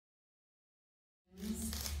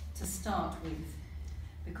to start with,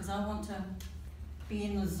 because I want to be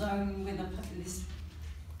in the zone with this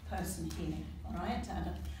person here, all right?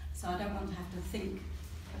 So I don't want to have to think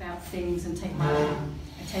about things and take my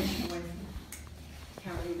attention away from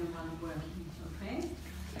Carolina while I'm working, okay?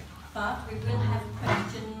 But we will have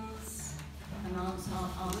questions and answers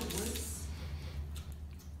afterwards,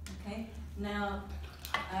 okay? Now,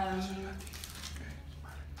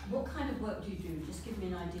 what kind of work do you do? Just give me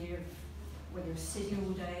an idea of whether you're sitting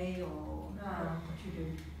all day or what you do.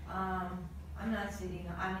 I'm not sitting.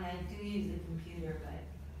 I mean, I do use the computer,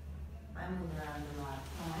 but I move around a lot.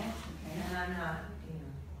 Right, okay. And I'm not,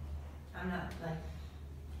 I'm not like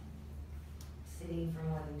sitting for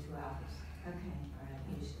more than 2 hours. Okay. Or I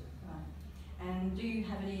usually. Right. And do you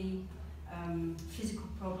have any physical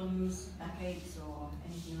problems, backaches or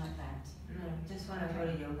anything like that? No, just when I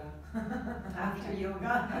go to yoga. After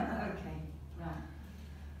yoga. Okay, right.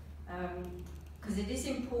 Because it is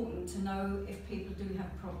important to know if people do have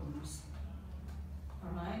problems,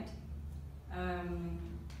 all right?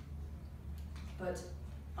 But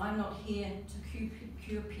I'm not here to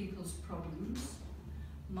cure people's problems.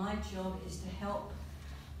 My job is to help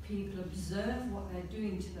people observe what they're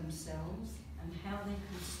doing to themselves and how they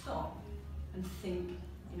can stop and think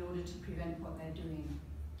in order to prevent what they're doing.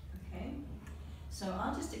 Okay? So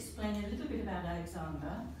I'll just explain a little bit about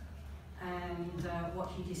Alexander and what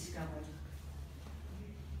he discovered.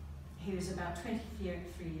 He was about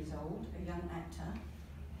 23 years old, a young actor,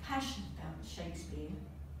 passionate about Shakespeare,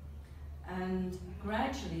 and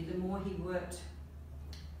gradually, the more he worked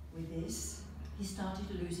with this, he started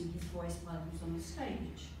losing his voice while he was on the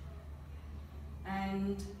stage.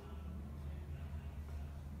 And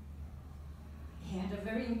he had a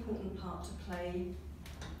very important part to play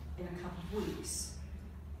in a couple of weeks.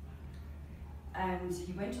 And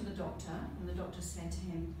he went to the doctor, and the doctor said to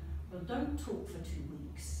him, well, don't talk for 2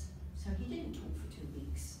 weeks. So he didn't talk for 2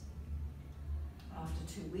 weeks.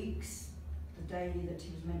 After 2 weeks, the day that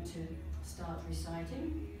he was meant to start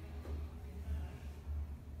reciting,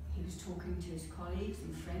 he was talking to his colleagues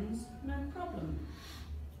and friends, no problem.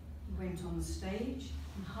 He went on the stage,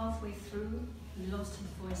 and halfway through, he lost his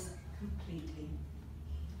voice completely.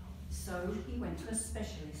 So he went to a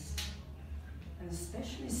specialist, and the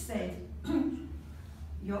specialist said,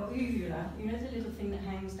 your uvula, you know the little thing that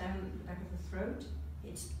hangs down at the back of the throat?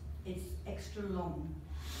 It's extra long,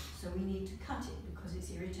 so we need to cut it because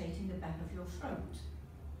it's irritating the back of your throat.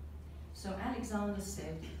 So Alexander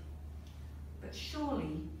said, but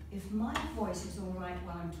surely, if my voice is all right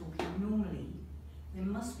while I'm talking normally, there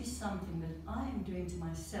must be something that I am doing to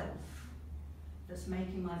myself that's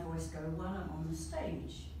making my voice go while I'm on the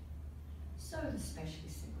stage. So the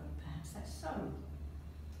specialist said, well, perhaps that's so.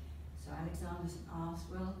 So Alexander asked,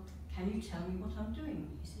 well, can you tell me what I'm doing?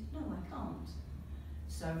 He said, no, I can't.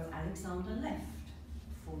 So Alexander left,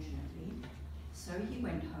 fortunately. So he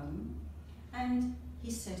went home and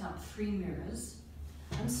he set up 3 mirrors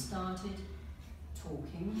and started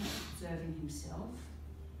talking, observing himself.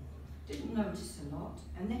 Didn't notice a lot,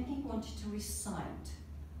 and then he wanted to recite.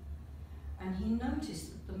 And he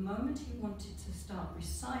noticed that the moment he wanted to start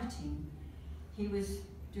reciting, he was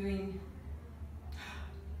doing,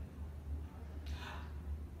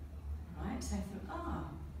 right? So I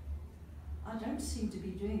thought, I don't seem to be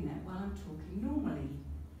doing that while I'm talking normally.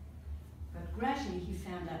 But gradually he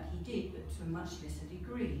found out he did, but to a much lesser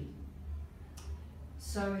degree.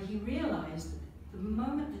 So he realized that the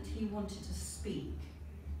moment that he wanted to speak,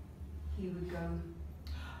 he would go.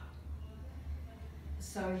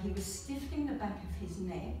 So he was stiffening the back of his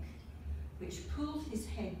neck, which pulled his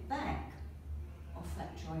head back off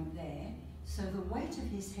that joint there. So the weight of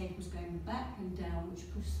his head was going back and down,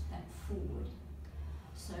 which pushed that forward.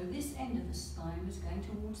 So this end of the spine was going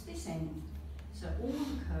towards this end. So all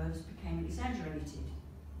the curves became exaggerated.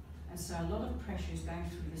 And so a lot of pressure is going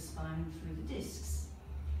through the spine and through the discs.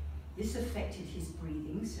 This affected his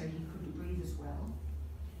breathing, so he couldn't breathe as well.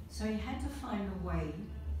 So he had to find a way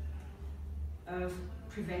of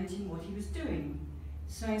preventing what he was doing.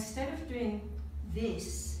 So instead of doing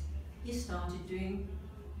this, he started doing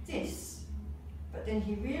this. But then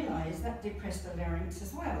he realized that depressed the larynx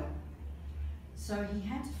as well. So he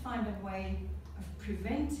had to find a way of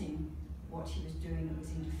preventing what he was doing that was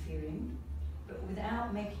interfering, but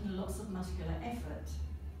without making lots of muscular effort.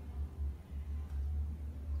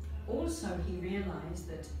 Also, he realized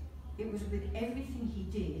that it was with everything he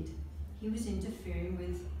did, he was interfering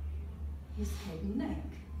with his head and neck.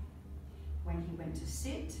 When he went to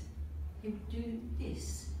sit, he would do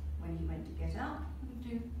this. When he went to get up, he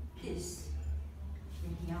would do this.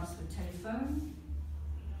 When he answered the telephone,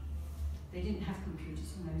 they didn't have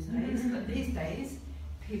computers in those days, but these days,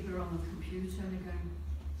 people are on the computer and they're going.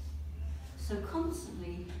 So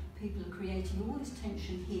constantly, people are creating all this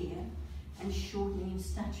tension here and shortening in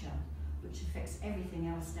stature, which affects everything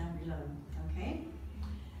else down below, okay?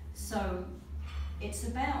 So it's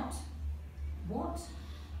about what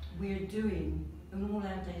we're doing in all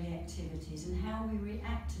our daily activities and how we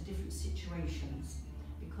react to different situations.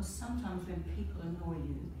 Because sometimes when people annoy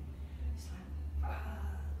you, it's like,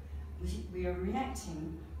 we are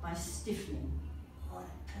reacting by stiffening. Oh,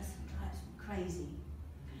 that person drives me crazy.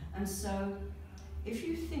 And so, if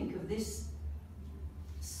you think of this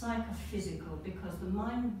psychophysical, because the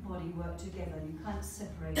mind and body work together, you can't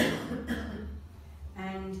separate them.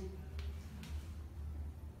 And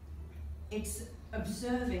it's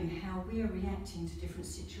observing how we are reacting to different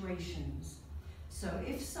situations. So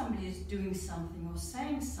if somebody is doing something or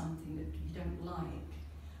saying something that you don't like,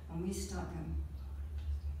 and we start going,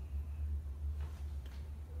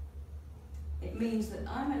 it means that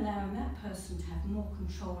I'm allowing that person to have more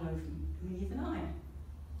control over me than I.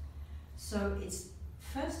 So it's,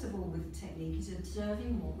 first of all with technique, is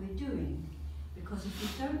observing what we're doing. Because if we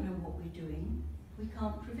don't know what we're doing, we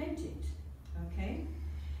can't prevent it, okay?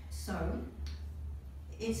 So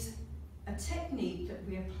it's a technique that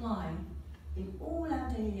we apply in all our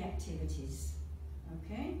daily activities,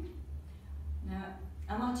 okay? Now,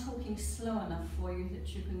 am I talking slow enough for you that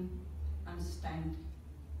you can understand?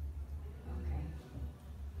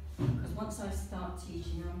 Because once I start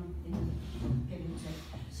teaching, I'm getting into it.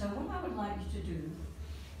 So what I would like you to do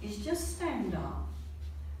is just stand up.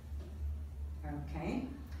 Okay.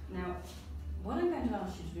 Now, what I'm going to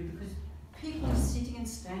ask you to do, because people are sitting and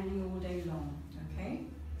standing all day long, okay?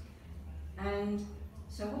 And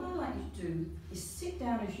so what I'd like you to do is sit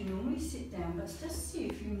down as you normally sit down, but just see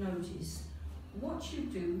if you notice what you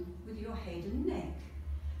do with your head and neck.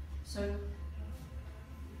 So,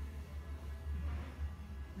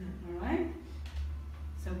 all right.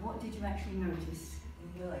 So what did you actually notice?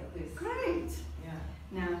 You go like this. Great. Yeah.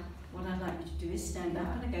 Now, what I'd like you to do is stand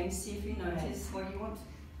up and again see if you notice what you want.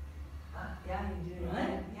 Yeah, you do.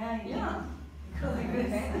 Right? Yeah, you Yeah. do. Go like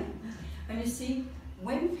this. And you see,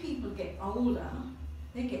 when people get older,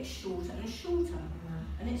 they get shorter and shorter.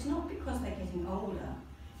 And it's not because they're getting older,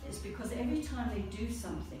 it's because every time they do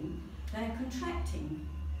something, they're contracting.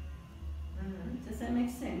 Does that make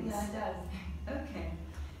sense? Yeah, it does. Okay.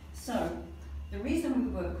 So, the reason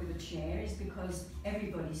we work with a chair is because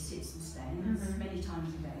everybody sits and stands many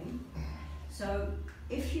times a day. So,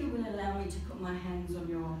 if you will allow me to put my hands on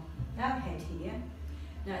your head here,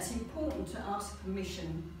 now it's important to ask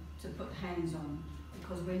permission to put hands on,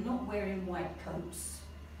 because we're not wearing white coats.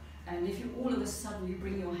 And if you all of a sudden you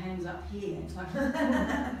bring your hands up here, it's like,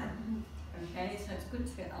 okay, so it's good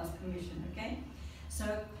to ask permission, okay?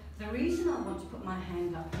 So, the reason I want to put my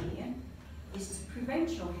hand up here is to prevent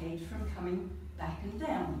your head from coming back and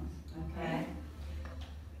down, okay?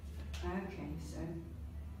 Okay, so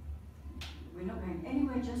we're not going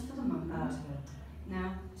anywhere just for the moment.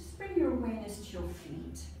 Now, just bring your awareness to your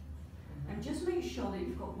feet and just make sure that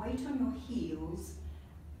you've got weight on your heels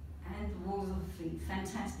and the walls of the feet.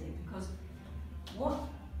 Fantastic, because what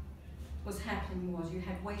was happening was you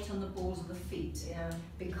had weight on the balls of the feet. Yeah.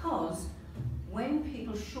 Because when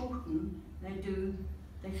people shorten,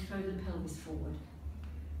 they throw the pelvis forward.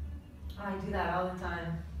 I do that all the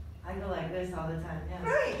time. I go like this all the time. Yeah.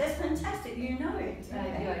 Great, that's fantastic. You know it.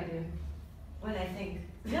 Yeah, I do. When I think.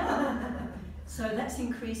 Yeah. So that's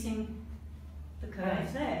increasing the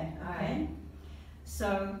curves there. Okay. Right.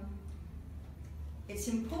 So it's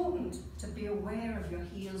important to be aware of your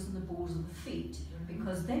heels and the balls of the feet,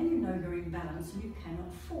 because then you know you're in balance and you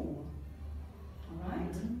cannot fall. All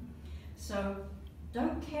right. So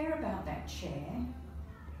don't care about that chair.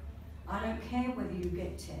 I don't care whether you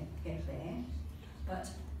get there, but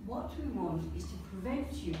what we want is to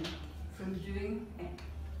prevent you from doing it.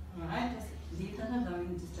 Alright, just leave that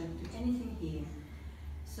alone, just don't do anything here.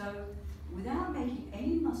 So, without making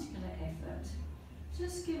any muscular effort,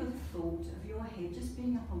 just give a thought of your head just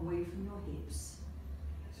being up away from your hips.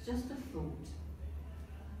 It's just a thought.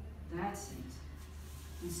 That's it.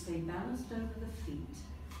 And stay balanced over the feet.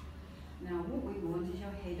 Now, what we want is your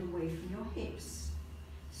head away from your hips,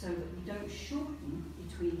 so that we don't shorten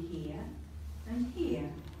between here and here.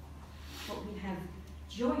 But we have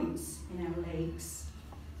joints in our legs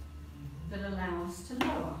that allow us to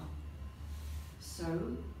lower. So,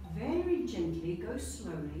 very gently, go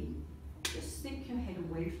slowly, just stick your head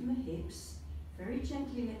away from the hips, very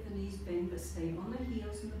gently let the knees bend, but stay on the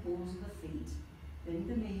heels and the balls of the feet. Bend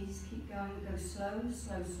the knees, keep going, go slow,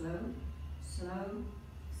 slow, slow, slow,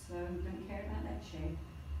 slow, don't care about that chair.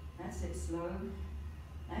 That's it, slow.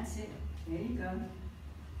 That's it. There you go.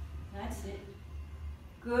 That's it.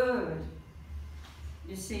 Good.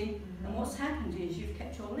 You see, and what's happened is you've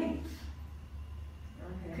kept your length.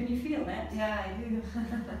 Okay. Can you feel that? Yeah, I do.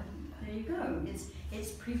 There you go.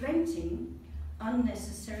 It's preventing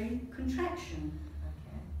unnecessary contraction.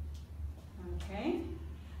 Okay. Okay?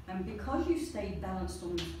 And because you stayed balanced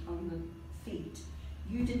on the feet,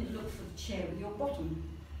 you didn't look for the chair with your bottom.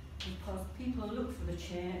 Because people look for the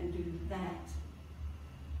chair and do that.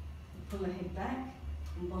 You pull the head back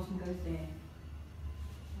and bottom goes there.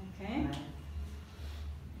 Okay? Right.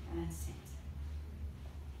 That's it.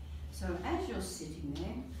 So as you're sitting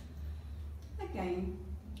there, again,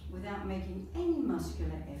 without making any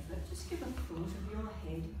muscular effort, just give a thought of your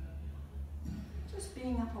head just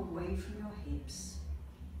being up away from your hips.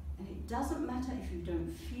 And it doesn't matter if you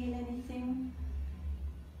don't feel anything.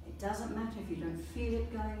 It doesn't matter if you don't feel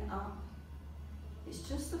it going up. It's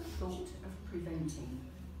just the thought of preventing.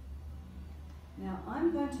 Now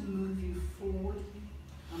I'm going to move you forward.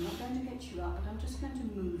 I'm not going to get you up, but I'm just going to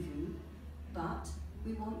move you. But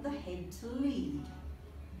we want the head to lead.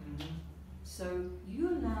 So you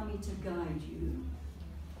allow me to guide you.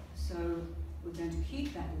 So we're going to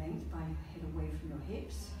keep that length by your head away from your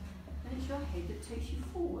hips. And it's your head that takes you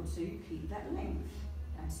forward, so you keep that length.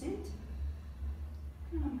 That's it.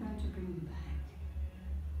 And I'm going to bring you back.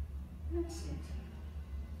 That's it.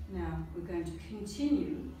 Now we're going to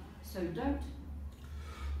continue. So you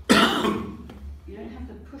don't have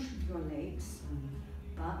to push with your legs,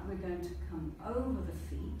 but we're going to come over the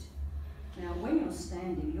feet. Now when you're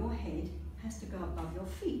standing, your head has to go above your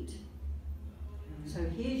feet. So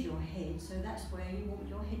here's your head, so that's where you want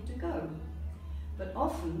your head to go. But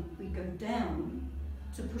often we go down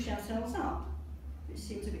to push ourselves up. It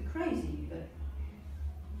seems a bit crazy, but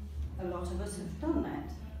a lot of us have done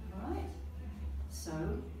that, right?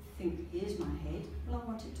 So think, here's my head, well I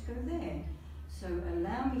want it to go there. So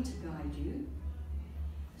allow me to guide you.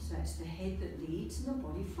 So it's the head that leads and the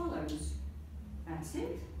body follows. That's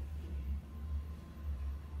it.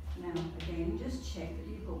 Now again, just check that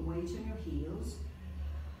you've got weight on your heels.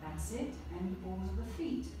 That's it, and the balls of the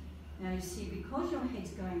feet. Now you see, because your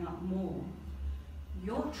head's going up more,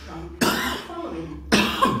 your trunk is following.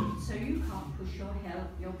 So you can't push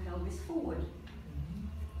your pelvis forward.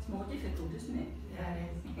 It's more difficult, isn't it? Yeah,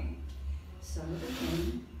 it is. So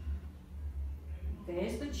again,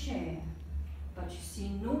 there's the chair. But you see,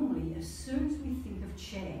 normally, as soon as we think of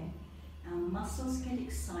chair, our muscles get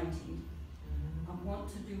excited and want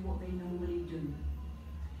to do what they normally do.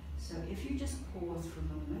 So if you just pause for a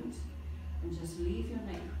moment and just leave your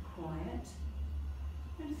neck quiet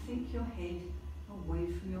and think your head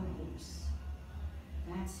away from your hips.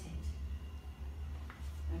 That's it.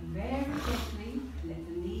 And very gently let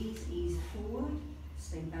the knees ease forward.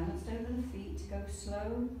 Stay balanced over the feet. Go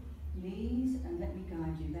slow. Knees, and let me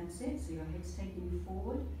guide you. That's it. So your head's taking you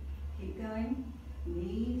forward. Keep going.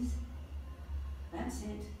 Knees. That's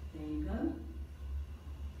it. There you go.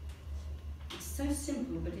 It's so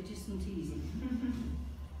simple, but it isn't easy.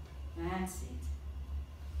 That's it.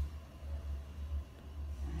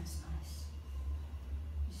 That's nice.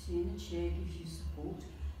 You see, in the chair gives you support.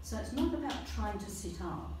 So it's not about trying to sit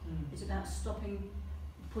up. It's about stopping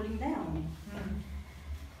pulling down.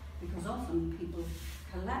 Because often people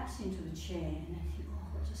collapse into the chair and they think, oh,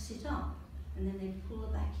 I've got to sit up. And then they pull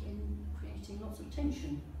it back in, creating lots of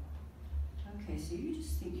tension. Okay, so you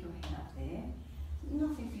just think your head up there.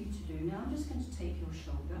 Nothing for you to do. Now I'm just going to take your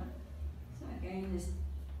shoulder. So again, there's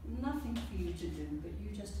nothing for you to do, but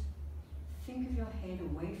you just think of your head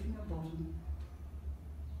away from your bottom.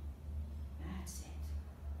 That's it.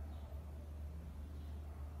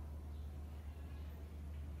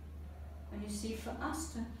 And you see, for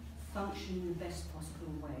us to function in the best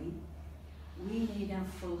possible way, we need our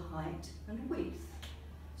full height and width,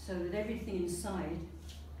 so that everything inside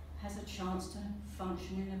has a chance to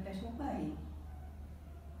function in a better way.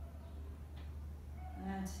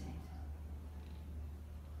 That's it.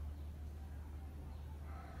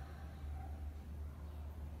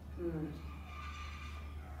 Good.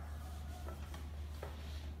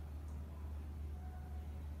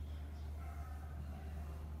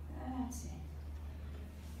 That's it.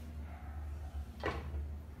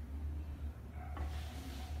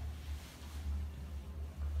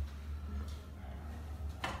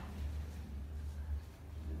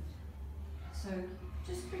 So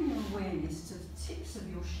just bring your awareness to the tips of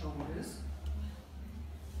your shoulders.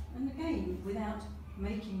 And again, without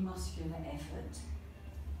making muscular effort,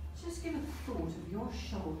 just give a thought of your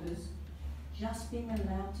shoulders just being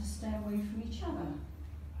allowed to stay away from each other.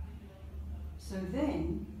 So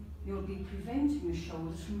then you'll be preventing the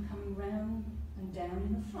shoulders from coming round and down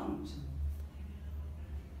in the front.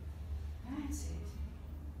 That's it.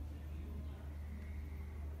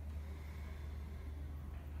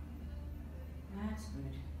 That's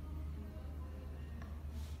good.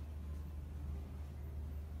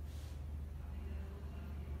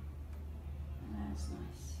 That's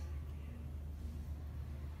nice.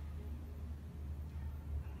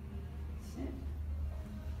 That's it.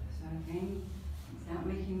 So again, without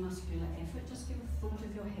making muscular effort, just give a thought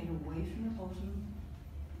of your head away from the bottom.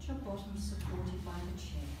 Put your bottom supported by the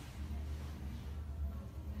chair.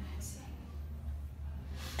 That's it.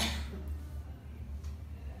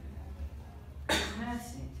 That's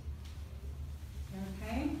it. You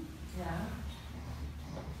okay? Yeah.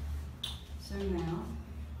 So now,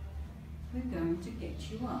 we're going to get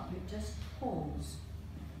you up. But just pause.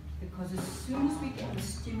 Because as soon as we get the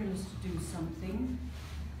stimulus to do something,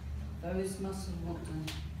 those muscles want to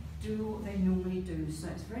do what they normally do. So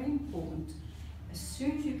it's very important. As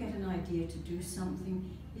soon as you get an idea to do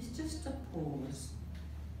something, it's just a pause.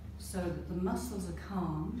 So that the muscles are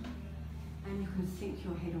calm and you can think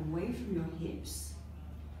your head away from your hips.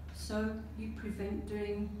 So you prevent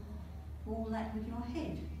doing all that with your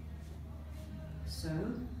head. So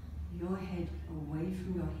your head away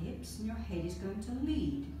from your hips and your head is going to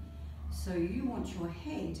lead. So you want your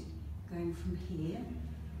head going from here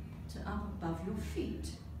to up above your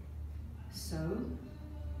feet. So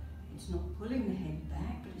it's not pulling the head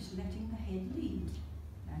back, but it's letting the head lead.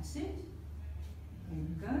 That's it. There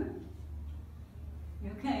you go.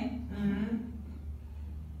 You okay? Mm-hmm.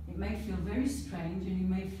 It may feel very strange and you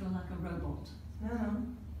may feel like a robot. No.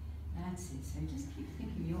 That's it. So just keep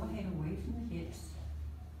thinking your head away from the hips.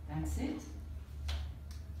 That's it.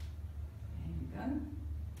 There you go.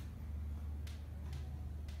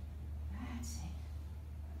 That's it.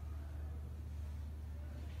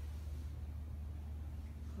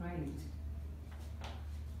 Great.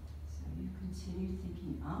 So you continue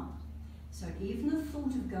thinking up. So even the thought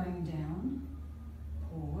of going down,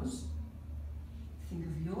 pause. Think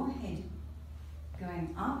of your head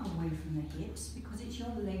going up away from the hips because it's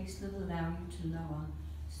your legs that allow you to lower.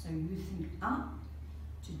 So you think up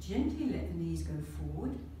to gently let the knees go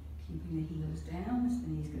forward, keeping the heels down as the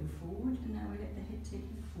knees go forward, and now we let the head take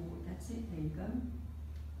you forward. That's it, there you go.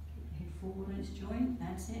 Keep the head forward on its joint,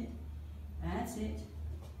 that's it. That's it.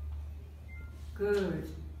 Good.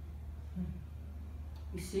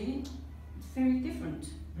 You see, it's very different.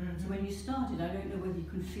 So when you started, I don't know whether you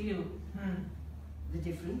can feel the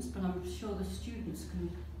difference, but I'm sure the students can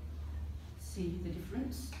see the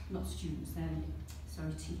difference. Not students, they're,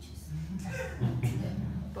 sorry, teachers.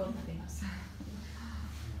 Both things.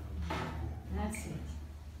 That's it.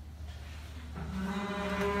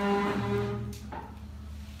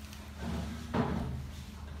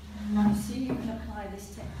 Now you see, you can apply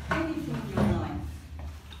this to anything in your life.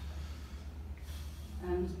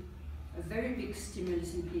 And a very big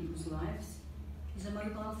stimulus in people's lives is a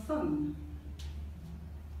mobile phone.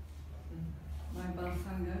 Mobile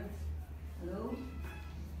phone goes, hello?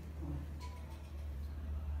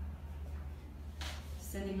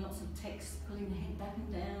 Sending lots of texts, pulling the head back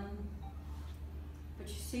and down. But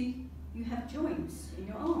you see, you have joints in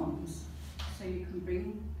your arms, so you can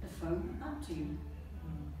bring the phone up to you.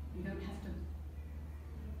 You don't have to.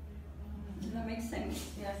 Does that make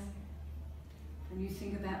sense? Yes. And you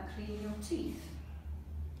think about cleaning your teeth,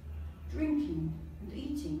 drinking and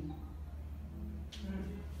eating.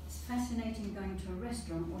 It's fascinating going to a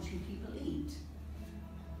restaurant watching people eat,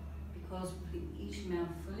 because with each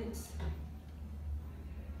mouthful it's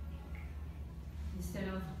instead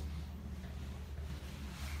of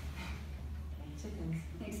Chickens.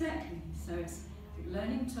 exactly. So it's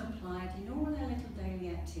learning to apply it in all our little daily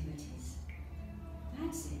activities.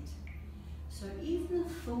 That's it. So even the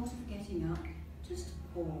thought of getting up, just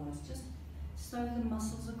pause, just so the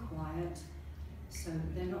muscles are quiet, so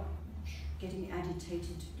they're not getting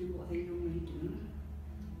agitated to do what they normally do.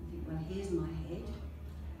 You think, well, here's my head.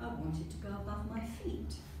 I want it to go above my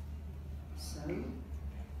feet. So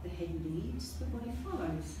the head leads, the body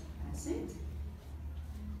follows. That's it.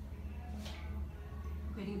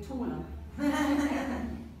 Getting taller.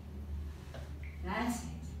 That's it.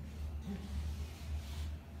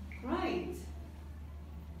 Great.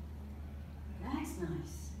 That's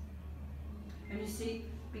nice. And you see,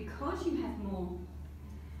 because you have more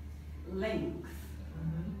length,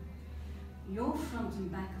 your front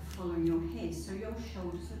and back are following your head, so your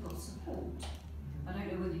shoulders have got support. I don't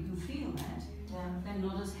know whether you can feel that. Yeah. They're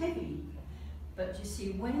not as heavy. But you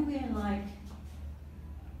see, when we're like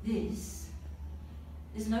this,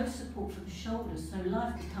 there's no support for the shoulders, so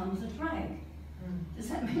life becomes a drag. Does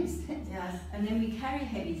that make sense? Yes. And then we carry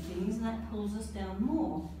heavy things and that pulls us down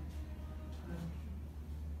more.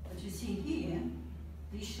 But But you see here,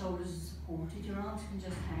 these shoulders are supported, your arms can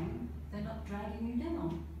just hang, they're not dragging you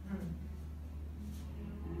down.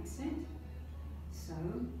 That's it. So,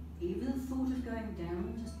 even the thought of going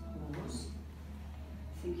down, just pause.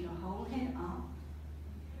 Think your whole head up.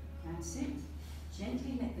 That's it.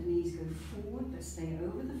 Gently let the knees go forward, but stay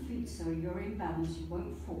over the feet so you're in balance, you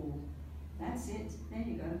won't fall. That's it. There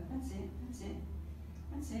you go. That's it. That's it.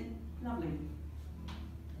 That's it. Lovely.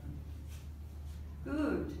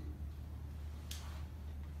 Good.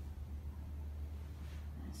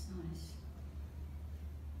 That's nice.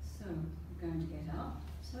 So, we're going to get up.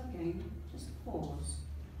 So again, just pause.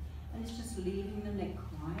 And it's just leaving the neck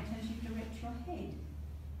quiet as you direct your head.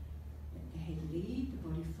 Let the head lead, the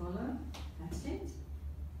body follow. That's it.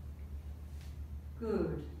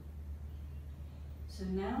 Good. So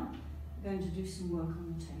now we're going to do some work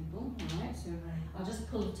on the table. Alright, so I'll just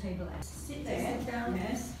pull the table out. Sit there. Sit down.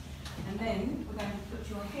 Yes. And then we're going to put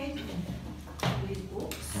your head in these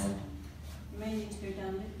books. You may need to go down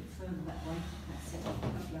a little bit further that way. That's it.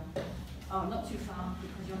 Lovely. Oh, not too far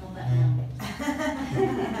because you're not that long.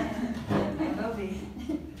 Lovely.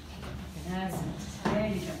 That's it. There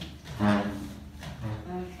you go.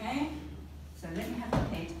 Okay. So let me have the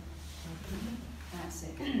head. That's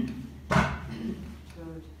it. Good.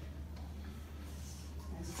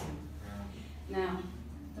 That's it. Now,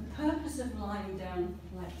 the purpose of lying down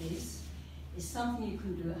like this is something you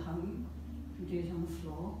can do at home. You can do it on the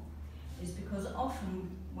floor. Is because often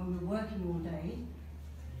when we're working all day,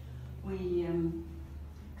 we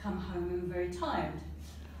come home and we're very tired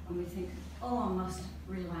and we think, oh, I must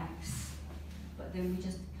relax, but then we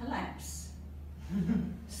just collapse.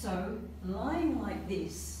 So lying like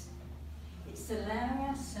this, it's allowing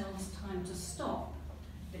ourselves time to stop,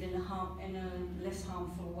 but in a less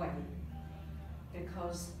harmful way,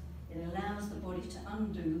 because it allows the body to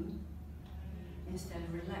undo instead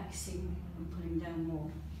of relaxing and pulling down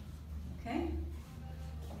more. Okay?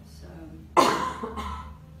 So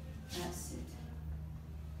that's it.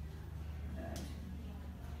 Good.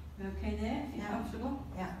 Okay there? You comfortable?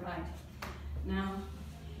 Yeah. Right. Now,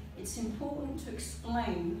 it's important to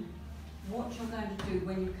explain what you're going to do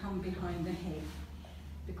when you come behind the head.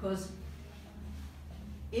 Because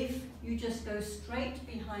if you just go straight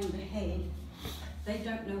behind the head, they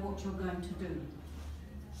don't know what you're going to do.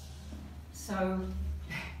 So,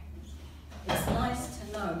 it's nice to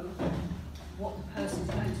know what the person's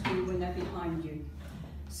going to do when they're behind you.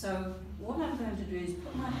 So what I'm going to do is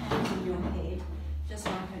put my hand on your head, just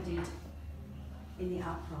like I did in the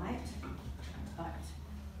upright,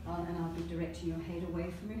 and I'll be directing your head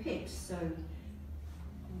away from your hips. So,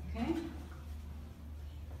 okay?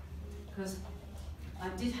 Because I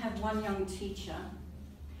did have one young teacher,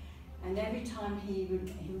 and every time he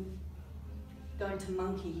would go into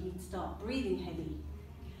monkey, he'd start breathing heavy.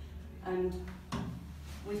 And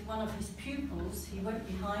with one of his pupils, he went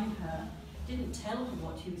behind her, didn't tell her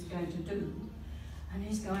what he was going to do, and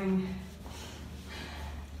he's going,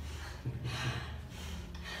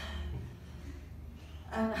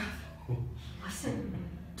 and I said,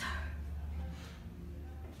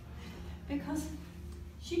 because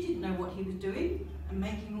she didn't know what he was doing and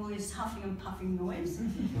making all this huffing and puffing noise.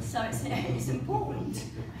 So it's important,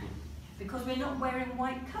 because we're not wearing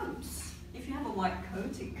white coats. If you have a white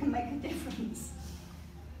coat, it can make a difference.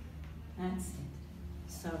 That's it.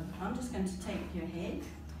 So I'm just going to take your head.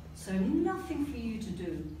 So nothing for you to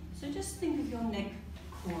do. So just think of your neck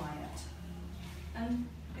quiet. And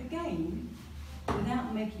again,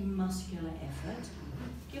 without making muscular effort,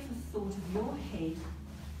 give a thought of your head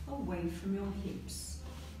away from your hips.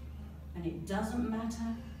 And it doesn't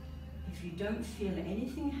matter if you don't feel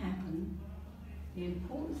anything happen. The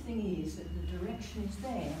important thing is that the direction is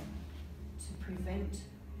there to prevent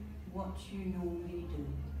what you normally do.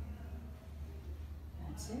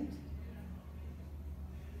 That's it.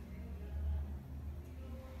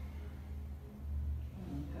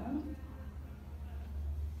 There we go.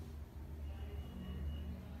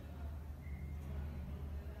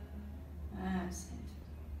 That's it.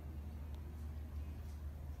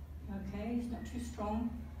 Okay, it's not too strong.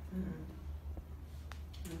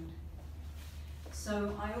 Good. So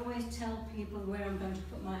I always tell people where I'm going to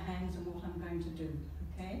put my hands and what I'm going to do,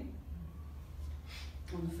 okay?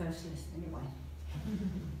 On the first list, anyway.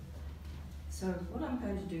 So what I'm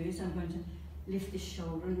going to do is I'm going to lift this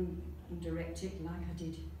shoulder and direct it like I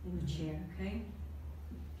did in the chair, okay?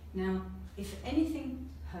 Now, if anything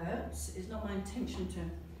hurts, it's not my intention to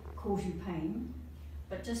cause you pain,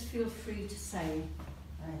 but just feel free to say,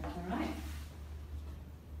 all right?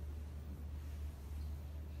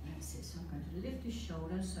 That's it, so I'm going to lift this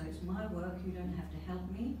shoulder, so it's my work, you don't have to help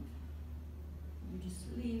me. You just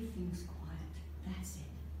leave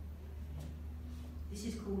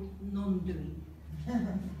doing.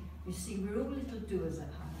 You see, we're all little doers at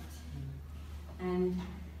heart. And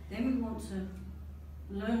then we want to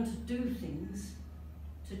learn to do things,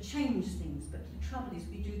 to change things, but the trouble is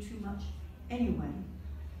we do too much anyway.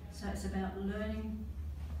 So it's about learning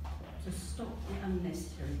to stop the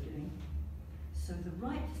unnecessary doing. So the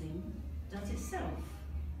right thing does itself.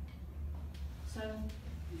 So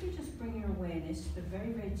if you just bring your awareness to the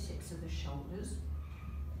very, very tips of the shoulders,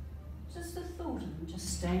 just the thought of them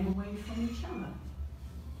just staying away from each other.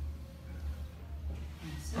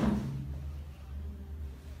 That's it.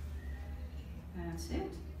 That's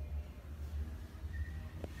it.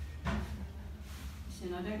 See,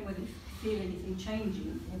 and I don't know whether you feel anything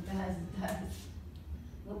changing. It does, it does.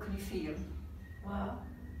 What can you feel? Well,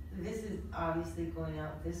 this is obviously going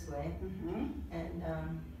out this way, and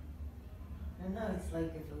I don't know, it's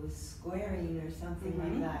like if it was squaring or something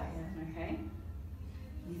like that. Yeah. Okay.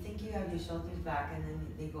 You think you have your shoulders back and then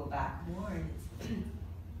they go back more, and it's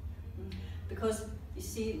because you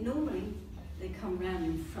see, normally they come round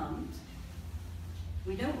in front.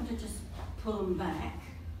 We don't want to just pull them back,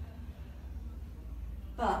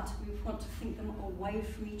 but we want to think them away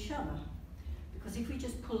from each other. Because if we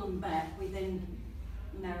just pull them back, we then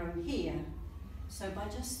narrow here. So by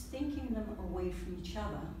just thinking them away from each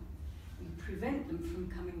other, you prevent them from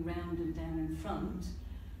coming round and down in front,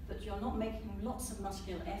 but you're not making lots of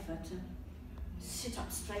muscular effort to sit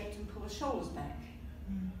up straight and pull the shoulders back,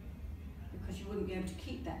 because you wouldn't be able to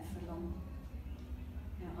keep that for long.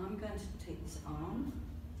 Now I'm going to take this arm.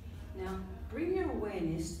 Now bring your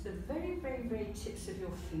awareness to the very, very, very tips of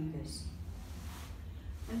your fingers.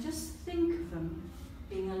 And just think of them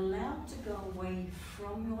being allowed to go away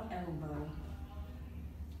from your elbow.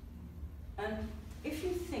 And if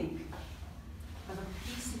you think of a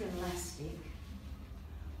piece of elastic,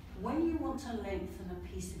 when you want to lengthen a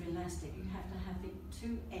piece of elastic, you have to have the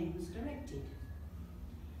two ends directed.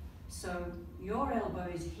 So your elbow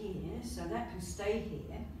is here, so that can stay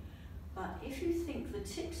here. But if you think the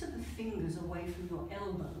tips of the fingers away from your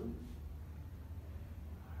elbow,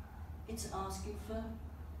 it's asking for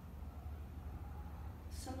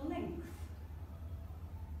some length.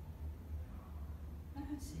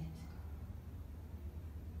 That's it.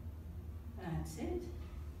 That's it.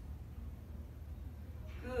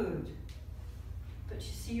 Good. But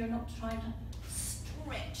you see, you're not trying to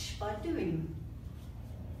stretch by doing.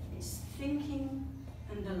 It's thinking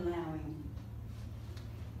and allowing.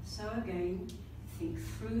 So again, think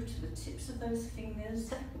through to the tips of those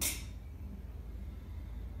fingers.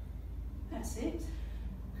 That's it.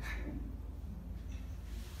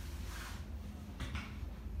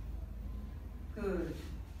 Good.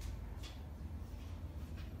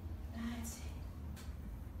 That's it.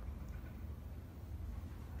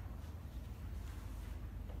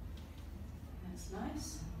 That's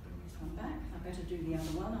nice. Bring this one back. I better do the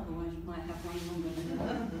other one, otherwise you might have one longer than the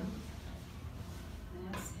other.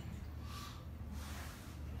 That's it.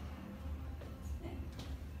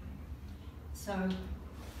 So, I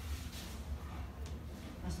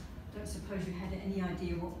don't suppose you had any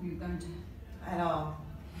idea what you were going to... at all.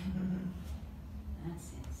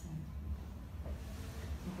 That's it. So,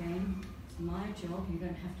 again, it's my job. You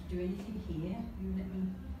don't have to do anything here. You let me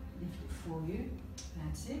lift it for you.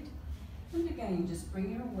 That's it. And again, just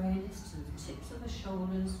bring your awareness to the tips of the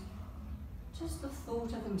shoulders. Just the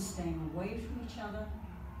thought of them staying away from each other.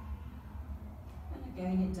 And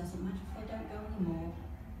again, it doesn't matter if they don't go anymore.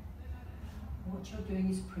 What you're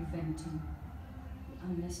doing is preventing the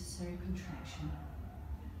unnecessary contraction.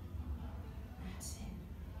 That's it.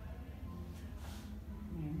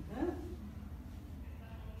 There we go.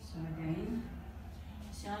 So again,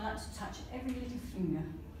 see, I like to touch every little finger,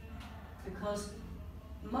 because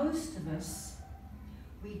most of us,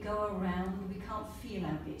 we go around, we can't feel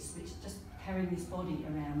our bits, we're just carrying this body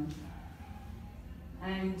around.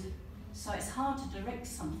 And so it's hard to direct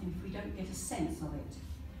something if we don't get a sense of it.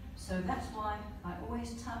 So that's why I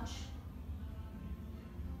always touch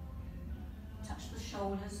the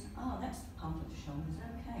shoulders. Oh, that's part of the shoulders,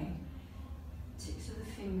 okay. Tips of the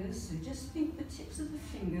fingers, so just think the tips of the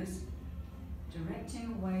fingers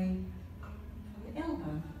directing away from the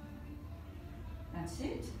elbow. That's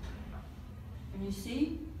it. And you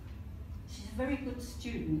see, she's a very good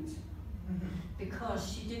student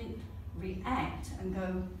because she didn't react and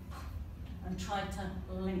go and try to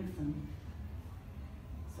lengthen.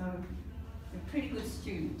 So, a pretty good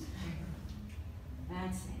student.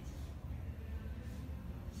 That's it.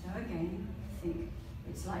 So again, think,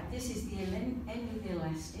 it's like this is the end of the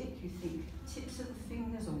elastic. You think tips of the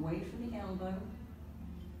fingers away from the elbow.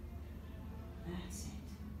 That's it.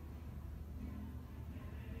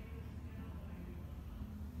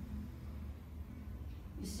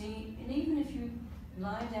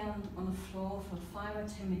 lie down on the floor for 5 or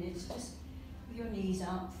 10 minutes, just with your knees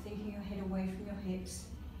up, thinking your head away from your hips.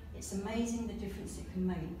 It's amazing the difference it can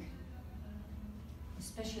make.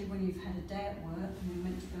 Especially when you've had a day at work and you're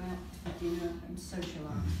meant to go out for dinner and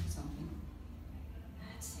socialise or something.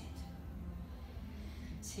 That's it.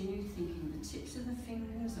 Continue thinking the tips of the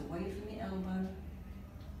fingers away from the elbow.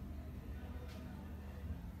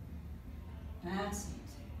 That's it.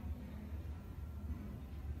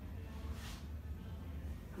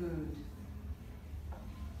 Good.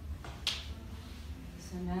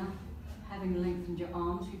 So now, having lengthened your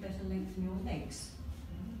arms, you better lengthen your legs.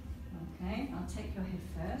 Okay, I'll take your head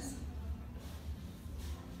first.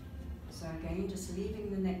 So again, just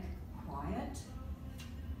leaving the neck quiet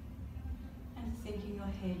and thinking your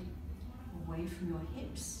head away from your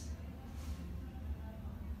hips.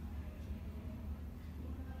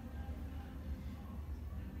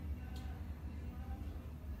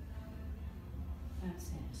 That's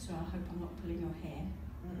it. So I hope I'm not pulling your hair.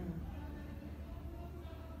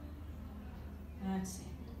 That's it.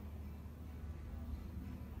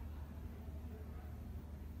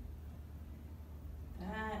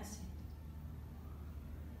 That's it.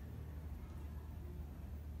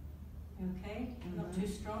 You okay? Not too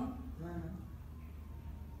strong? No.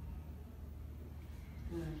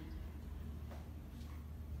 Good.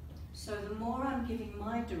 So the more I'm giving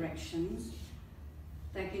my directions,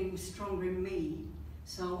 they're getting stronger in me.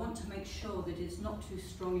 So I want to make sure that it's not too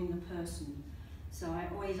strong in the person. So I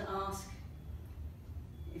always ask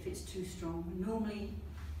if it's too strong. Normally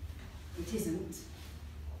it isn't.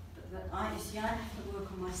 But I have to work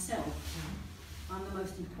on myself. I'm the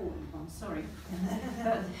most important one, sorry.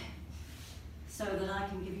 But, so that I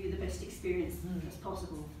can give you the best experience as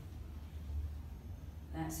possible.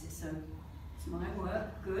 That's it, so it's my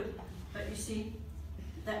work, good. But you see,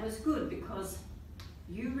 that was good because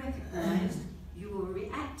you recognised you were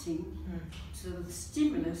reacting to the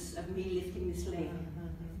stimulus of me lifting this leg.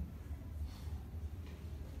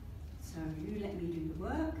 So you let me do the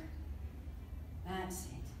work. That's it.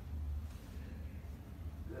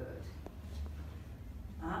 Good.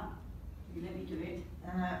 Up. You let me do it.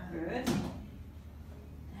 Good.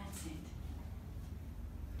 That's it.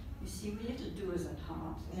 You see, we're little doers at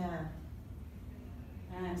heart. Yeah.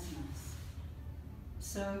 That's nice.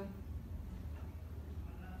 So,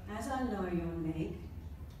 as I lower your leg,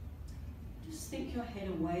 just think your head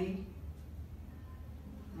away.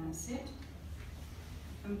 That's it.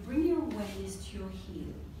 And bring your awareness to your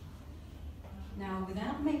heel. Now,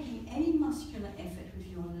 without making any muscular effort with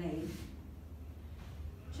your leg,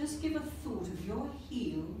 just give a thought of your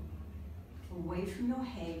heel away from your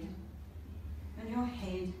head and your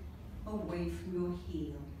head away from your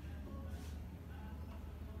heel.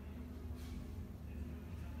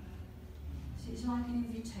 So it's like an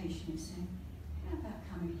invitation. You say, how about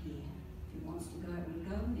coming here? If it wants to go, it will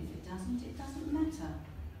go, and if it doesn't matter.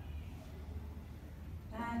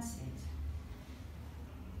 That's it.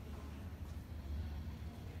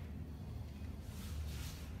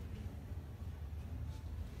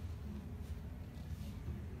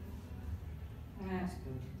 That's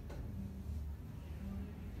good.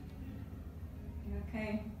 You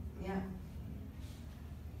okay? Yeah.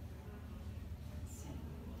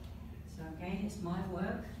 So again, it's my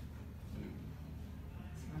work.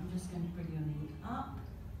 So I'm just going to bring your knee up.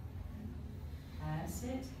 That's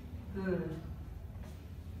it. Good.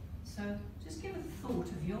 So just give a thought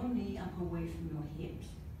of your knee up away from your hips.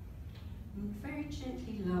 And very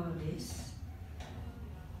gently lower this.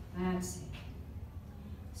 That's it.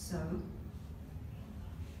 So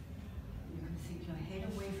you can think your head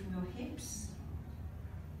away from your hips.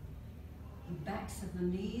 The backs of the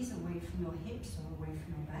knees away from your hips or away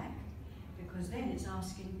from your back. Because then it's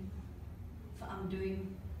asking for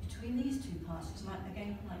undoing between these two parts. It's like,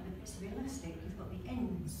 again, like the bits of elastic. You've got the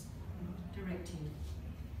ends directed.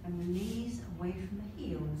 And the knees away from the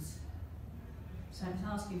heels. So it's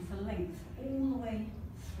asking for length all the way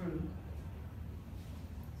through.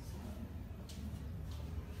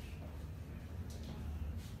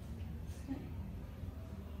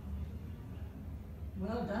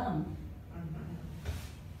 Well done.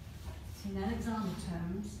 So in Alexander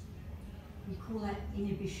terms, we call that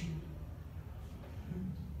inhibition.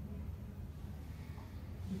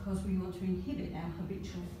 Because we want to inhibit our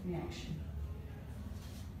habitual reaction.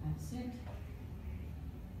 That's it.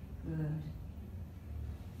 Good.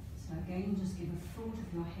 So again, just give a thought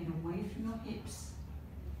of your head away from your hips.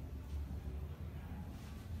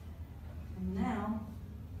 And now,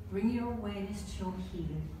 bring your awareness to your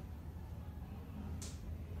heel.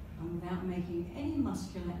 And without making any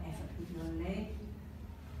muscular effort with your leg,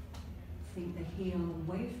 think the heel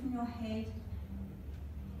away from your head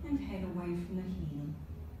and head away from the heel.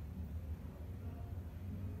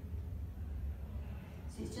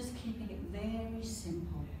 So it's just keeping it very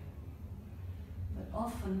simple. But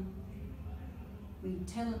often we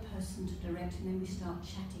tell the person to direct and then we start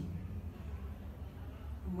chatting.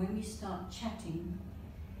 And when we start chatting,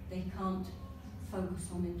 they can't focus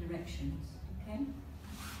on the directions, okay?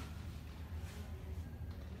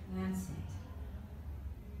 That's it.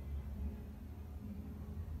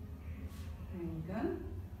 There you go.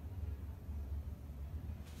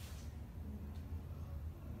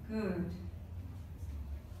 Good.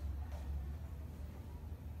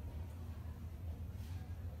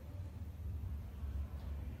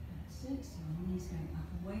 That's it. So the knees going up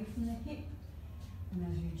away from the hip. And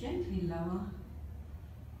as you gently lower,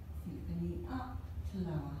 think the knee up to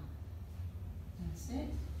lower. That's it.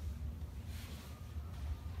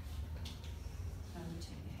 So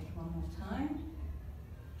take the head one more time.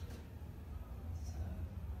 So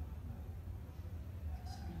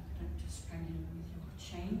don't just strain with your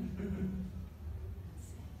chain.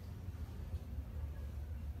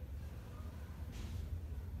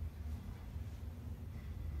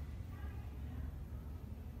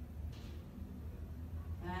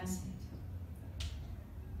 That's it. That's it.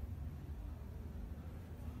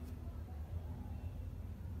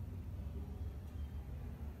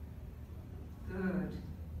 Good.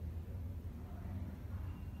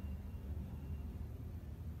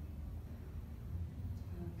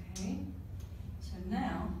 Okay, so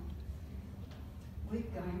now we're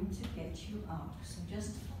going to get you up. So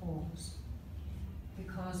just pause,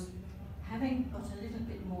 because having got a little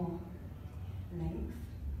bit more length,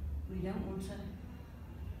 we don't want to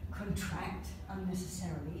contract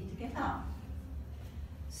unnecessarily to get up.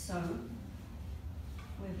 So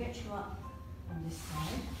we'll get you up on this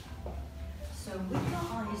side. So with your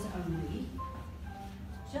eyes only,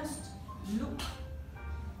 just look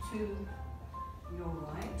to your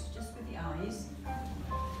right, just with the eyes,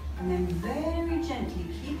 and then very gently,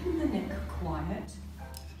 keeping the neck quiet,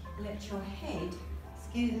 let your head...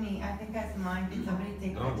 Excuse me, I think that's mine. Did somebody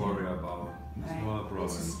take Don't worry about it. It's Right. not a problem.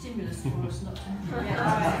 It's a stimulus for us not to...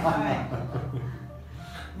 Yeah, all right.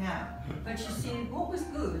 Now. But you see, what was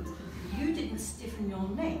good, you didn't stiffen your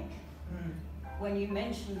neck when you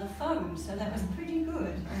mentioned the phone, so that was pretty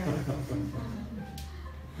good.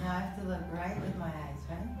 Now I have to look right with my eyes,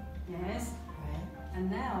 right? Yes. Right. And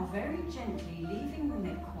now, very gently, leaving the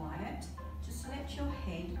neck quiet, just let your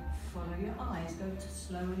head follow your eyes. Go to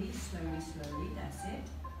slowly, slowly, slowly, that's it.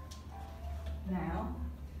 Now,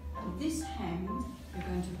 with this hand, you're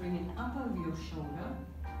going to bring it up over your shoulder.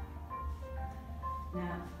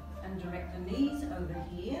 Now, and direct the knees over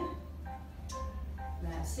here.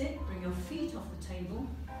 That's it. Bring your feet off the table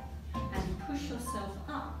and push yourself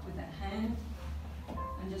up with that hand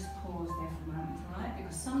and just pause there for a moment, all right?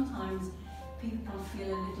 Because sometimes people feel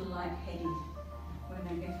a little lightheaded when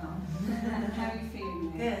they get up. How are you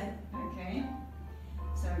feeling there? Good. Okay.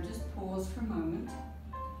 So just pause for a moment.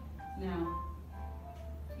 Now,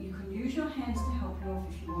 you can use your hands to help you off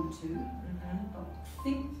if you want to, but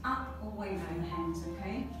think up away from the hands,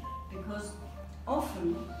 okay? Because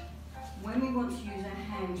often, when we want to use our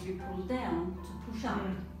hands, we pull down to push up.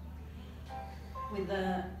 With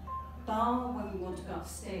a bar, when we want to go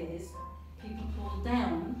upstairs, people pull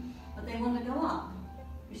down, but they want to go up,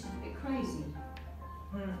 which is a bit crazy.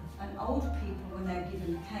 And old people, when they're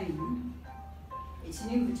given a cane, it's an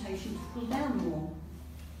invitation to pull down more.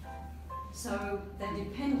 So they're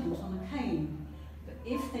dependent on a cane. But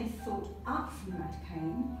if they thought up from that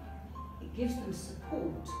cane, it gives them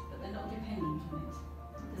support, but they're not dependent on it.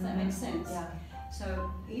 Does that make sense? Yeah.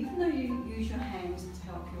 So even though you use your hands to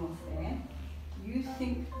help you off there, you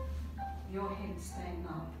think your head's staying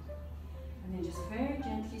up. And then just very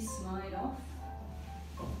gently slide off.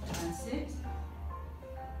 That's it.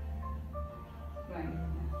 Right.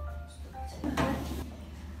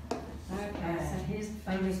 Okay, so here's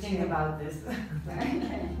the I famous just think chair. about this.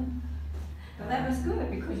 Okay. But that was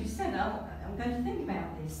good because you said, oh, I'm going to think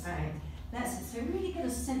about this. Right. That's it. So really get a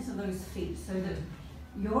sense of those feet so that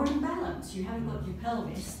you're in balance. You haven't got your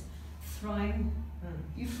pelvis throwing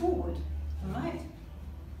you forward, all right?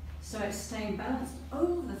 So it's staying balanced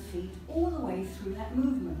over the feet all the way through that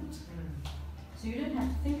movement. So you don't have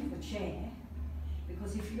to think of a chair,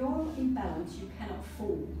 because if you're in balance, you cannot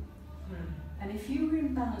fall. And if you were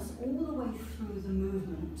in balance all the way through the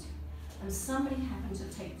movement, and somebody happened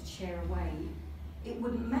to take the chair away, it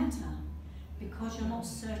wouldn't matter, because you're not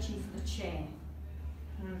searching for the chair.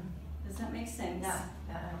 Does that make sense?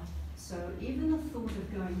 Yeah. So even the thought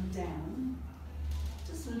of going down,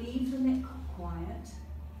 just leave the neck quiet,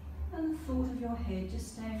 and the thought of your head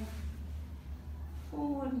just staying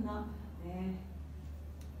forward and up, there.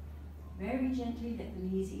 Very gently let the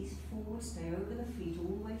knees ease forward, stay over the feet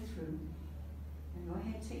all the way through. And your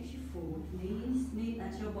head takes you forward, knees,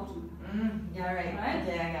 that's your bottom. Yeah, right.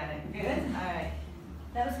 Okay, I got it. Good. All right.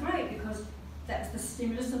 That was great because that's the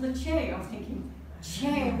stimulus of the chair. I'm thinking,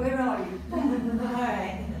 chair, where are you? All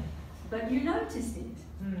right. But you noticed it.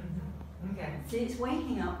 Okay. See, it's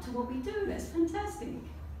waking up to what we do. That's fantastic.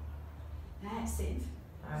 That's it.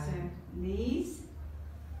 All right. So, knees.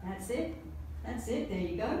 That's it. That's it. There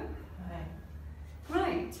you go. All right.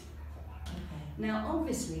 Great. Okay. Now,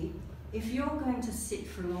 obviously, if you're going to sit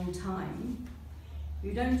for a long time,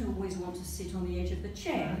 you don't always want to sit on the edge of the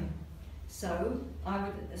chair. So I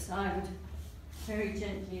would very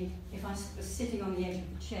gently, if I was sitting on the edge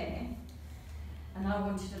of the chair and I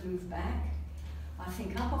wanted to move back, I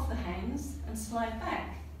think up off the hands and slide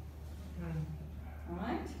back. All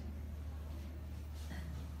right?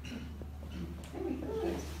 Very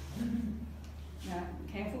good. Now,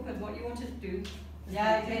 careful, because what you wanted to do.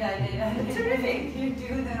 Yeah, I did. Terrific. You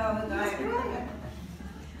do that all the That's time. right.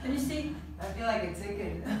 And you see, I feel like a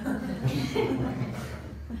chicken.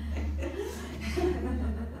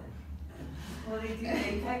 Well,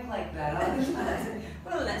 they peck like that all the time.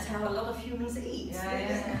 well, that's how a lot of humans eat.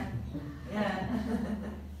 Yeah.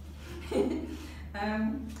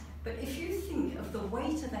 But if you think of the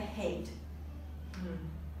weight of the head,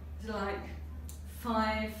 it's like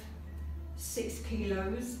 5-6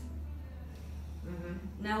 kilos.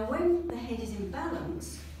 Now, when the head is in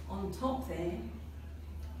balance on top there,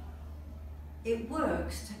 it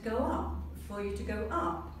works to go up, for you to go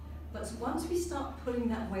up. But once we start pulling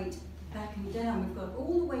that weight back and down, we've got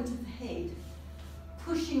all the weight of the head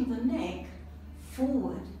pushing the neck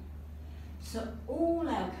forward. So all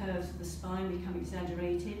our curves of the spine become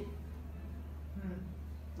exaggerated.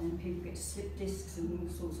 And people get slip discs and all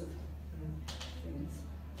sorts of things.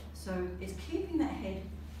 So it's keeping that head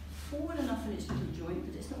forward enough in its little joint,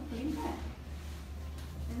 but it's not pulling back.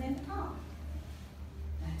 And then up.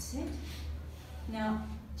 That's it. Now,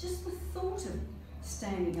 just the thought of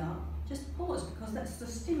standing up, just pause, because that's the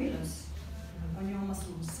stimulus on your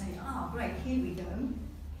muscles. Say, great, here we go.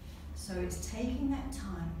 So it's taking that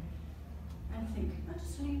time and think, I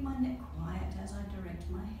just leave my neck quiet as I direct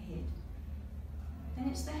my head. Then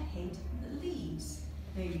it's the head that leads.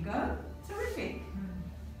 There you go. Terrific.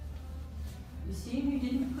 You see, you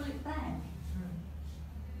didn't pull it back.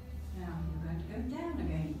 Now you're going to go down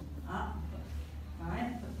again. Up. All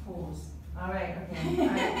right, but pause. All right, okay. All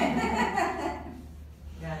right.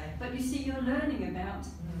 Got it. But you see, you're learning about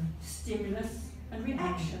stimulus and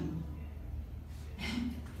reaction.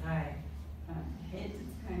 All right. Head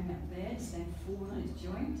going up there, stand forward on its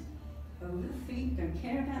joint. Over the feet, don't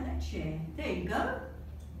care about that chair. There you go.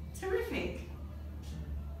 Terrific.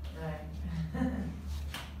 All right.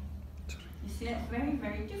 You see, that's very,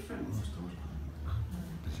 very different.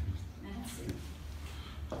 That's it.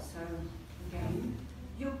 So, again,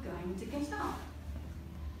 you're going to get up.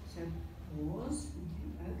 So, pause and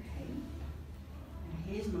think, okay. Now,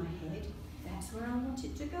 here's my head. That's where I want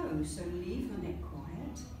it to go. So, leave the neck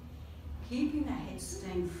quiet. Keeping that head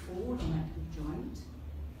staying forward on that little joint.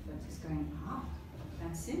 But it's going up.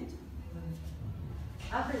 That's it.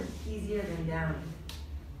 Up is easier than down,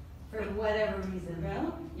 for whatever reason.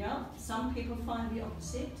 Well, yeah, some people find the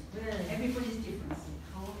opposite. Really? Everybody's different. So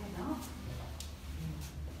hold head up.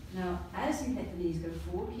 Now, as you let the knees go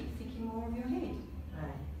forward, keep thinking more of your head.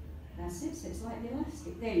 Right. That's it, so it's like the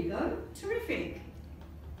elastic. There you go. Terrific.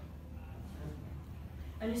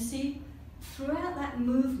 And you see, throughout that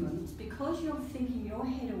movement, because you're thinking your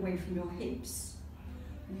head away from your hips,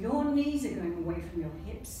 your knees are going away from your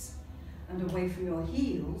hips and away from your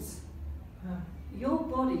heels, your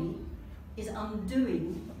body is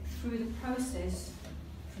undoing through the process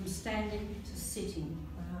from standing to sitting.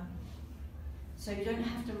 So you don't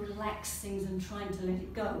have to relax things and trying to let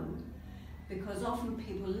it go, because often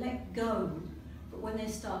people let go, but when they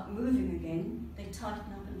start moving again, they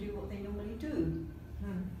tighten up and do what they normally do.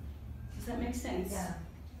 Does that make sense? Yeah.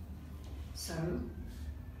 So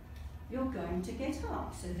you're going to get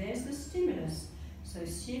up. So there's the stimulus. So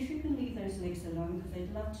see if you can leave those legs alone, because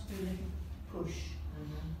they'd love to do a little push.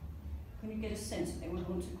 Can you get a sense that they would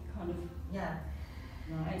want to kind of... Yeah.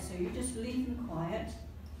 Right, so you just leave them quiet.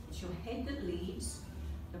 It's your head that leads,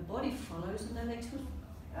 the body follows, and the legs will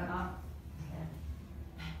up.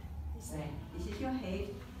 Right. This is your head,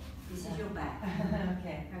 this is your back.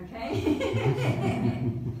 Okay. Okay?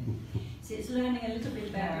 So it's learning a little bit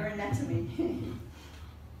about your anatomy.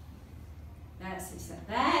 That's it.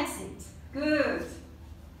 That's it. Good.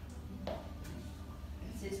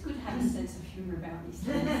 So it's good to have a sense of humour about these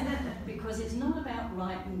things. Because it's not about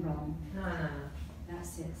right and wrong. No, no, no.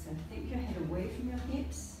 That's it. So think your head away from your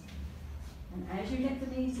hips. And as you let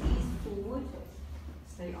the knees ease forward,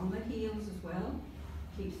 stay on the heels as well.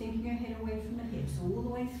 Keep thinking your head away from the hips, all the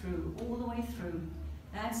way through, all the way through.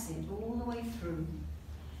 That's it, all the way through.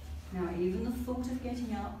 Now even the thought of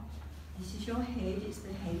getting up, this is your head, it's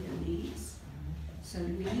the head that leads. So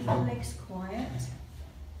leave the legs quiet.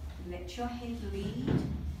 Let your head lead.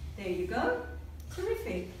 There you go.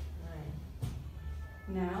 Terrific. Right.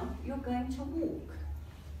 Now you're going to walk.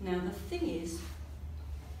 Now the thing is,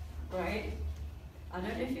 right, I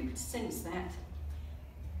don't know if you could sense that.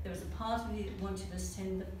 There was a part of you that wanted to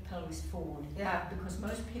send the pelvis forward. Yeah. Because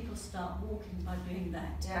most people start walking by doing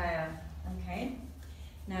that. Yeah, Okay?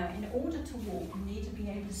 Now in order to walk, you need to be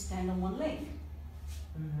able to stand on one leg.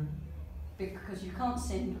 Mm-hmm. Because you can't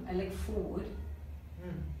send a leg forward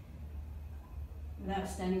without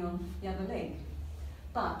standing on the other leg.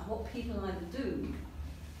 But what people either do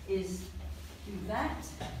is do that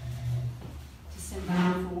to send the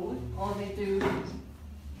leg forward, or they do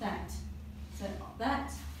that. So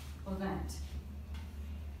that or that.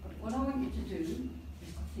 But what I want you to do is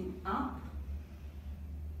to think up.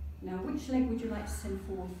 Now which leg would you like to send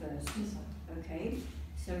forward first? This one. Okay,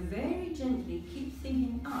 so very gently keep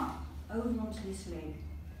thinking up over onto this leg.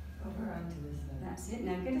 Over onto this side. That's it.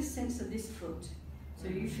 Now get a sense of this foot so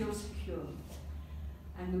you feel secure.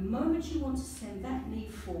 And the moment you want to send that knee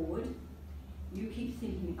forward, you keep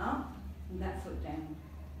thinking up and that foot down.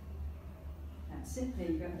 That's it. There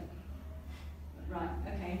you go. Right,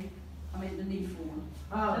 okay. I meant the knee forward.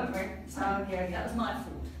 Oh, Don't worry. oh, okay, okay. That was my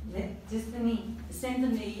fault. Just the knee. Send the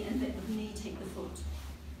knee and let the knee take the foot.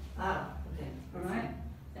 Oh, okay. Alright?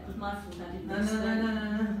 That was my fault. I didn't No. explain.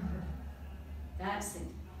 No. That's it.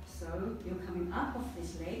 So you're coming up off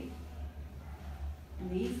this leg.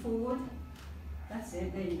 Knee forward. That's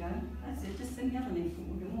it. There you go. That's it. Just send the other knee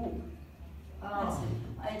forward and walk. That's Oh,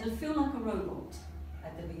 it. It'll feel like a robot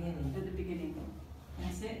at the beginning. at the beginning.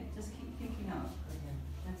 That's it. Just keep thinking up. Okay.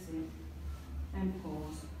 That's it. And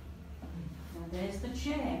pause. Now there's the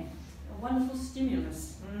chair. A wonderful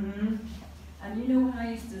stimulus. Mm-hmm. And you know what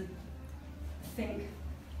I used to think?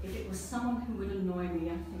 If it was someone who would annoy me,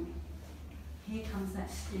 I think, here comes that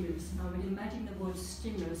stimulus. And I would imagine the word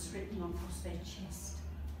stimulus written across their chest.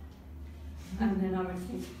 And then I would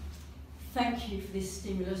think, thank you for this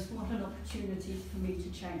stimulus. What an opportunity for me to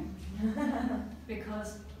change.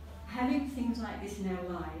 Because having things like this in our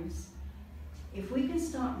lives, if we can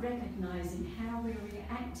start recognizing how we're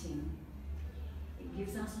reacting, it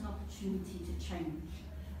gives us an opportunity to change.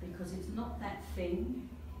 Because it's not that thing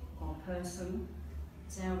or person,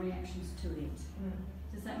 it's our reactions to it.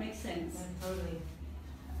 Does that make sense? Yeah, totally.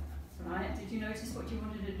 Right? Did you notice what you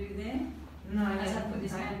wanted to do there? No, As I put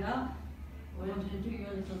this hand up, I wanted to do your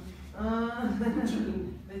little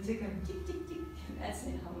chicken. The chicken. Tick, tick, tick. That's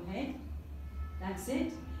it, whole head. That's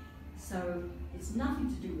it. So it's nothing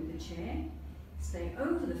to do with the chair. Stay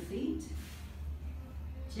over the feet.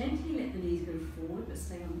 Gently let the knees go forward, but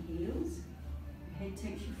stay on the heels. Your head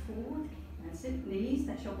takes you forward. That's it. Knees,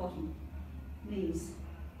 that's your bottom. Knees.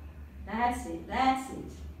 That's it, that's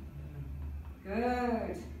it.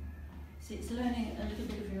 Good. See, it's learning a little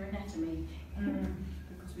bit of your anatomy.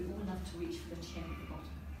 Because we all love to reach for the chair at the bottom.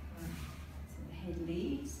 So the head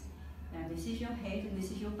leads. Now this is your head and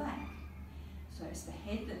this is your back. So it's the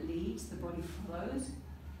head that leads, the body follows.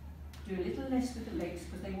 Do a little less with the legs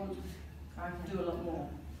because they want to do a lot more.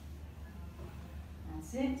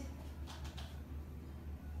 That's it.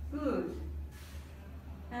 Good.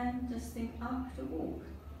 And just think up to walk.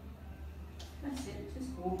 That's it,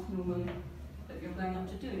 just walk normally, but you're going up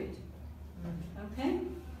to do it. Okay?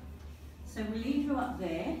 So we leave you up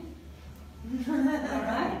there.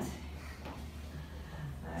 Alright?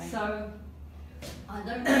 So, I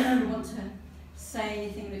don't know if you want to say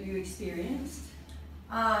anything that you experienced.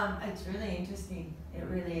 It's really interesting. It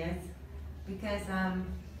really is. Because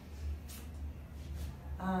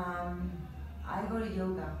I go to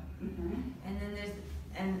yoga,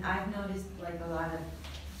 and I've noticed like a lot of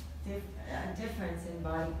difference in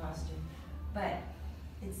body posture. But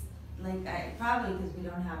it's like probably because we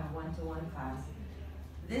don't have a one-to-one class.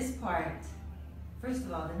 This part, first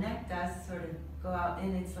of all, the neck does sort of go out,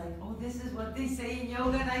 and it's like, oh, this is what they say in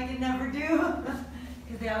yoga, and I can never do.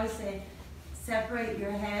 Because they always say, separate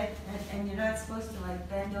your head, and you're not supposed to like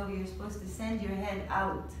bend over. You're supposed to send your head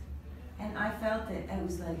out. And I felt it. It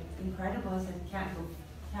was like incredible. I said, can't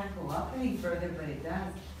go up any further, but it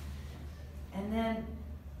does. And then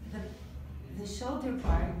the shoulder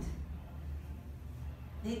part,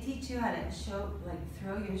 they teach you how to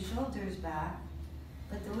throw your shoulders back,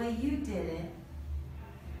 But the way you did it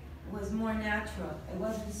was more natural. It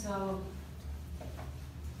wasn't so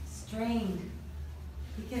strained.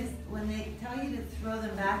 Because when they tell you to throw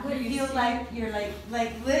them back, Well, you you feel see- like you're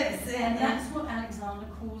like this. And that's what Alexander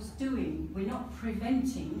calls doing. We're not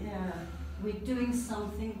preventing, yeah. we're doing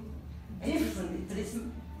something different. But it's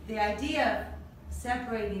The idea of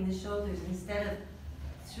separating the shoulders instead of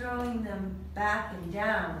throwing them back and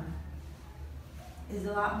down is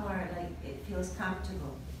a lot more like, it feels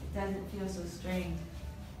comfortable. It doesn't feel so strained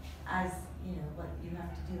as, you know, what you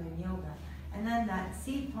have to do in yoga. And then that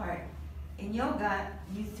C part, in yoga,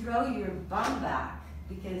 you throw your bum back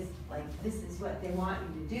because like this is what they want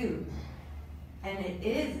you to do. And it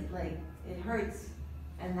is like, it hurts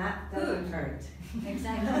and that doesn't hurt.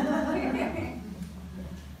 exactly.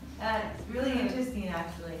 It's really interesting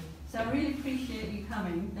actually. So I really appreciate you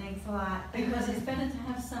coming, Thanks a lot. because it's better to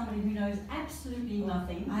have somebody who knows absolutely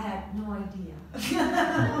nothing. I had no idea.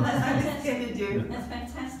 Well, that's what I was fantastic. going to do. That's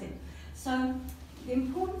fantastic. So the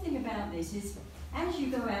important thing about this is, as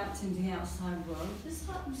you go out into the outside world, just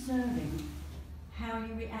start observing how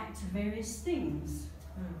you react to various things.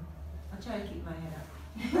 I'll try to keep my head up.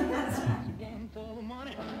 That's right. One for the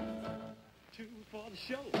money, two for the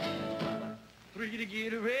show, three to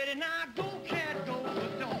get ready. Now go, cat, go,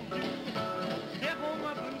 but don't you step on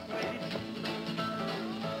my blue suede shoe.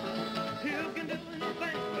 You can do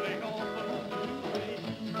anything but ain't gonna put on blue suede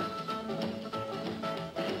shoe.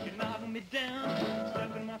 You can knock me down,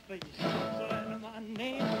 step in my face, slander my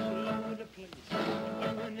name all over the place.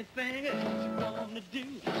 Do anything that you wanna do,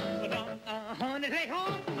 but honey, take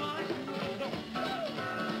home my